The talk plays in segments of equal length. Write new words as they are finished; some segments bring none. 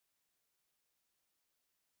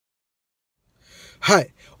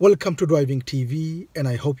Hi, welcome to Driving TV and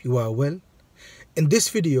I hope you are well. In this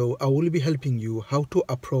video, I will be helping you how to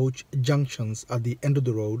approach junctions at the end of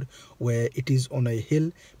the road where it is on a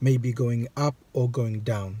hill, maybe going up or going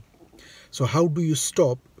down. So how do you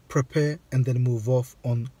stop, prepare and then move off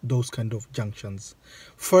on those kind of junctions?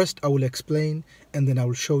 First, I will explain and then I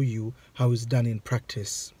will show you how it's done in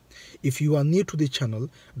practice. If you are new to the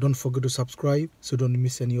channel, don't forget to subscribe so don't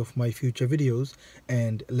miss any of my future videos,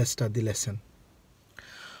 and let's start the lesson.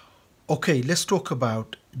 Okay, let's talk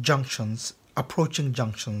about junctions, approaching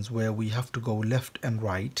junctions where we have to go left and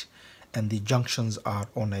right and the junctions are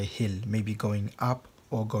on a hill, maybe going up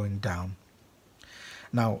or going down.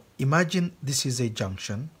 Now imagine this is a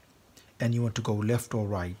junction and you want to go left or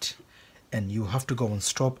right and you have to go and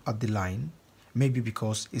stop at the line, maybe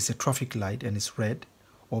because it's a traffic light and it's red,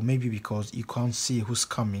 or maybe because you can't see who's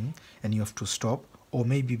coming and you have to stop, or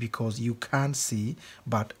maybe because you can see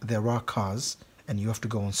but there are cars and you have to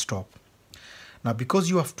go and stop. Now, because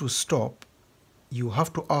you have to stop, you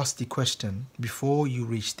have to ask the question before you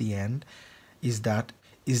reach the end, is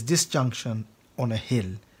this junction on a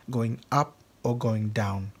hill going up or going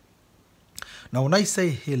down? Now, when I say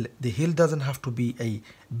hill, the hill doesn't have to be a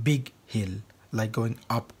big hill, like going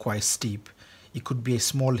up quite steep. It could be a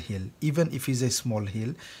small hill. Even if it's a small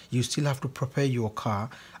hill, you still have to prepare your car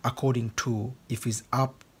according to if it's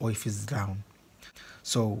up or if it's down.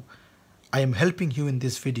 So I am helping you in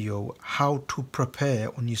this video how to prepare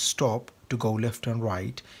when you stop to go left and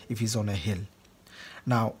right if it's on a hill.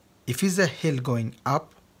 Now, if it's a hill going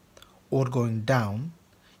up or going down,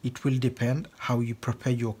 it will depend how you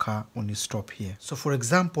prepare your car when you stop here. So for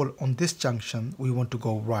example, on this junction, we want to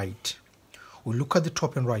go right. We look at the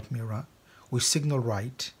top and right mirror, we signal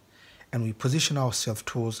right, and we position ourselves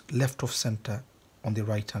towards left of center on the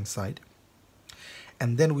right hand side.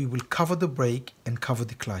 And then we will cover the brake and cover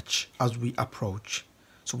the clutch as we approach.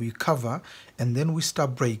 So we cover and then we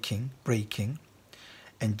start braking.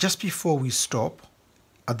 And just before we stop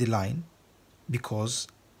at the line,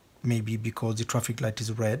 maybe because the traffic light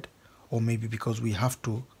is red, or maybe because we have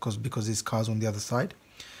to, because there's cars on the other side,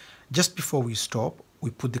 just before we stop, we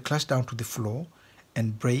put the clutch down to the floor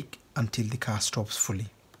and brake until the car stops fully.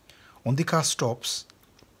 When the car stops,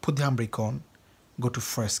 put the handbrake on, go to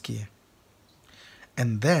first gear.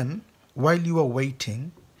 And then, while you are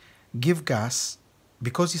waiting, give gas.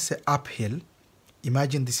 Because it's an uphill,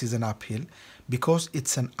 imagine this is an uphill. Because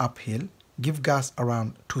it's an uphill, give gas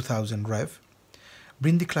around 2000 rev.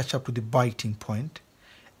 Bring the clutch up to the biting point,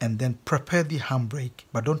 and then prepare the handbrake,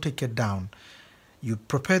 but don't take it down. You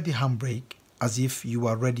prepare the handbrake as if you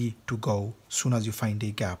are ready to go soon as you find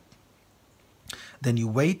a gap. Then you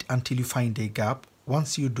wait until you find a gap.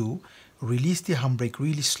 Once you do, release the handbrake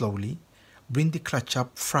really slowly. Bring the clutch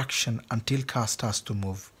up fraction until car starts to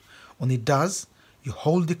move. When it does, you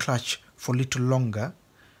hold the clutch for a little longer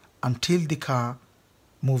until the car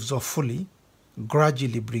moves off fully.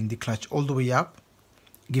 Gradually bring the clutch all the way up,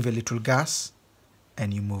 give a little gas,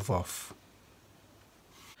 and you move off.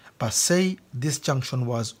 But say this junction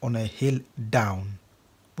was on a hill down,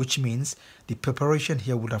 which means the preparation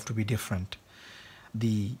here would have to be different.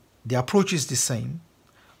 The approach is the same,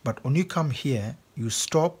 but when you come here, you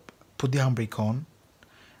stop, put the handbrake on,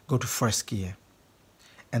 go to first gear,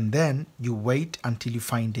 and then you wait until you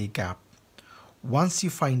find a gap. Once you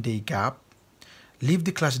find a gap, leave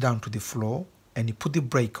the clutch down to the floor and you put the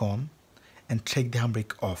brake on and take the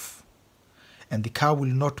handbrake off. And the car will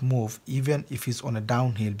not move even if it's on a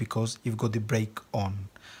downhill because you've got the brake on.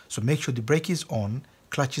 So make sure the brake is on,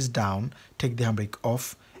 clutch is down, take the handbrake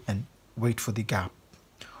off and wait for the gap.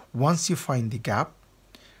 Once you find the gap,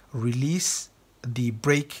 release the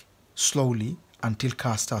brake slowly until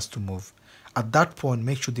car starts to move. At that point,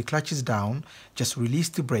 make sure the clutch is down, just release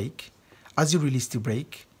the brake. As you release the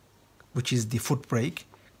brake, which is the foot brake,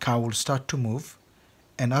 car will start to move.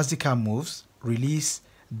 And as the car moves, release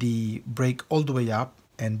the brake all the way up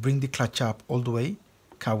and bring the clutch up all the way.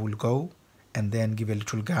 Car will go and then give a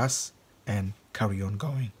little gas and carry on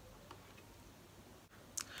going.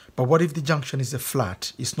 But what if the junction is a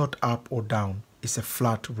flat? It's not up or down, it's a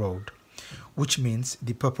flat road, which means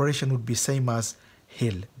the preparation would be same as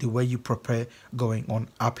hill, the way you prepare going on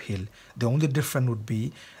uphill. The only difference would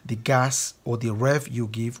be the gas or the rev you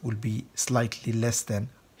give will be slightly less than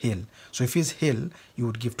hill. So if it's hill, you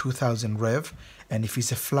would give 2000 rev, and if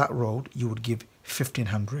it's a flat road, you would give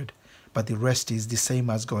 1500. But the rest is the same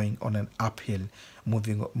as going on an uphill,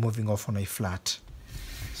 moving off on a flat.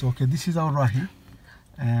 So okay, this is our Rahi.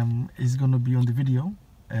 It's going to be on the video.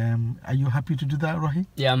 Are you happy to do that, Rahi?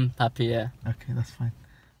 Yeah, I'm happy, yeah. Okay, that's fine.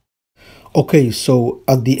 Okay, so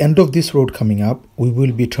at the end of this road coming up, we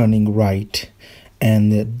will be turning right.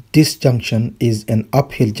 and this junction is an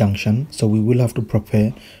uphill junction, so we will have to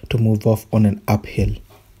prepare to move off on an uphill.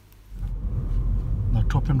 Now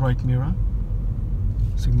top and right mirror,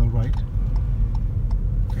 signal right.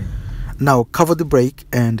 Okay. Now cover the brake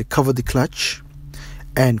and cover the clutch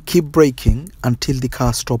and keep braking until the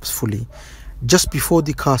car stops fully. Just before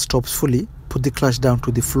the car stops fully, put the clutch down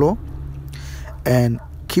to the floor and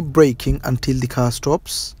keep braking until the car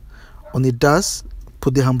stops. When it does,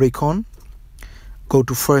 put the handbrake on, go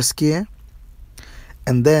to first gear,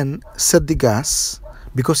 and then set the gas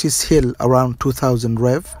because it's hill around 2000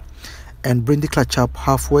 rev, and bring the clutch up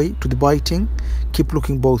halfway to the biting. Keep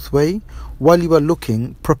looking both way. While you are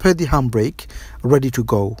looking, prepare the handbrake ready to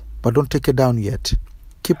go, but don't take it down yet.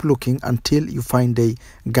 Keep looking until you find a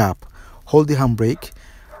gap. Hold the handbrake.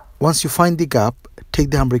 Once you find the gap,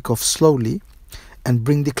 take the handbrake off slowly and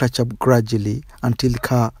bring the clutch up gradually until the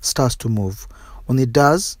car starts to move. When it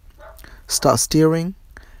does, start steering,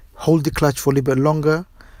 hold the clutch for a little bit longer.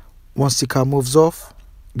 Once the car moves off,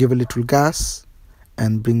 give a little gas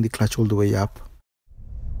and bring the clutch all the way up.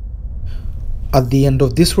 At the end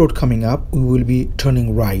of this road coming up, we will be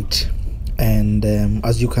turning right, and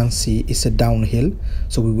as you can see, it's a downhill,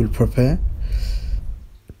 so we will prepare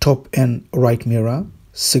top and right mirror,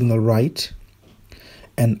 signal right.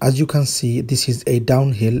 And as you can see, this is a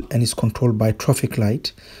downhill and is controlled by traffic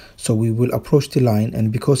light, so we will approach the line,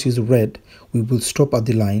 and because it's red, we will stop at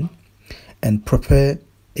the line and prepare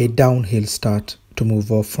a downhill start to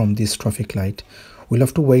move off from this traffic light. We'll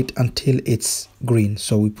have to wait until it's green,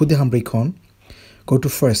 so we put the handbrake on, go to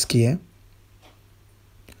first gear,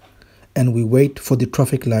 and we wait for the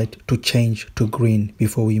traffic light to change to green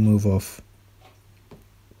before we move off.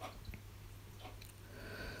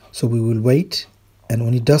 So we will wait, and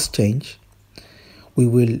when it does change, we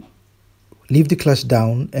will leave the clutch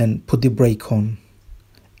down and put the brake on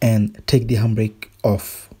and take the handbrake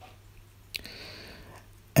off.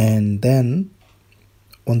 And then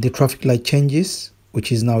when the traffic light changes,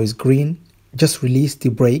 which is now is green, just release the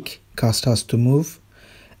brake, car starts to move,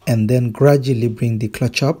 and then gradually bring the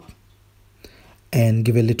clutch up and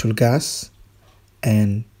give a little gas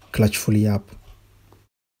and clutch fully up.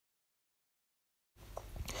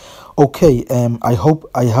 Okay, I hope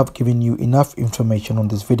I have given you enough information on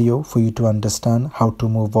this video for you to understand how to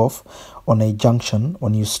move off on a junction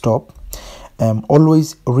when you stop.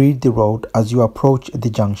 Always read the road as you approach the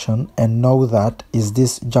junction and know that is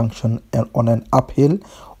this junction on an uphill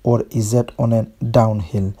or is it on a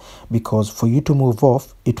downhill, because for you to move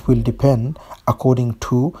off it will depend according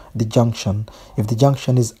to the junction. If the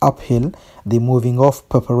junction is uphill, the moving off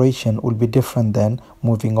preparation will be different than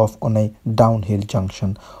moving off on a downhill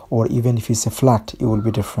junction, or even if it's a flat it will be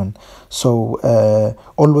different. So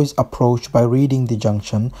always approach by reading the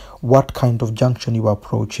junction, what kind of junction you are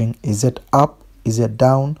approaching. Is it up, is it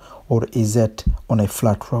down, or is it on a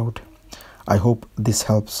flat road? I hope this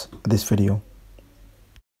helps this video.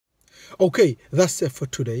 Okay, that's it for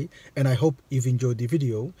today, and I hope you've enjoyed the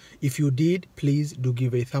video. If you did, please do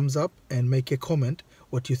give a thumbs up and make a comment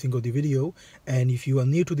what you think of the video. And if you are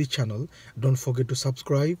new to the channel, don't forget to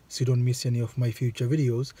subscribe so you don't miss any of my future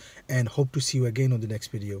videos, and hope to see you again on the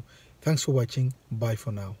next video. Thanks for watching. Bye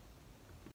for now.